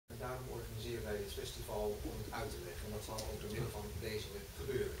het festival om het uit te leggen. En dat zal ook door middel van lezingen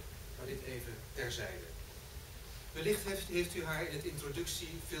gebeuren. Maar dit even terzijde. Wellicht heeft u haar in het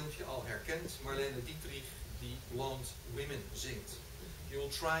introductiefilmpje al herkend. Marlene Dietrich die Blonde Women zingt. You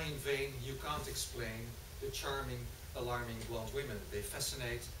will try in vain, you can't explain the charming, alarming blonde women. They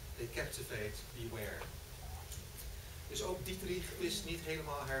fascinate, they captivate, beware. Dus ook Dietrich wist niet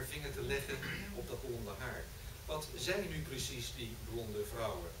helemaal haar vinger te leggen op dat blonde haar. Wat zijn nu precies die blonde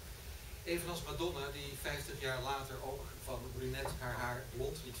vrouwen? Evenals Madonna die 50 jaar later ook van brunet haar haar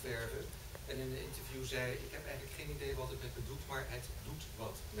blond liet verven. En in een interview zei, ik heb eigenlijk geen idee wat het met me doet, maar het doet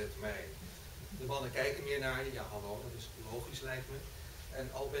wat met mij. De mannen kijken meer naar je, ja hallo, dat is logisch lijkt me.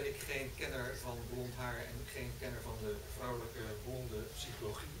 En al ben ik geen kenner van blond haar en geen kenner van de vrouwelijke blonde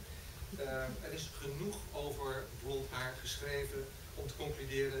psychologie. Er is genoeg over blond haar geschreven om te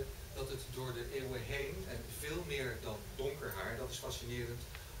concluderen dat het door de eeuwen heen, en veel meer dan donker haar, dat is fascinerend,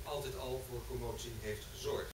 altijd al voor commotie heeft gezorgd.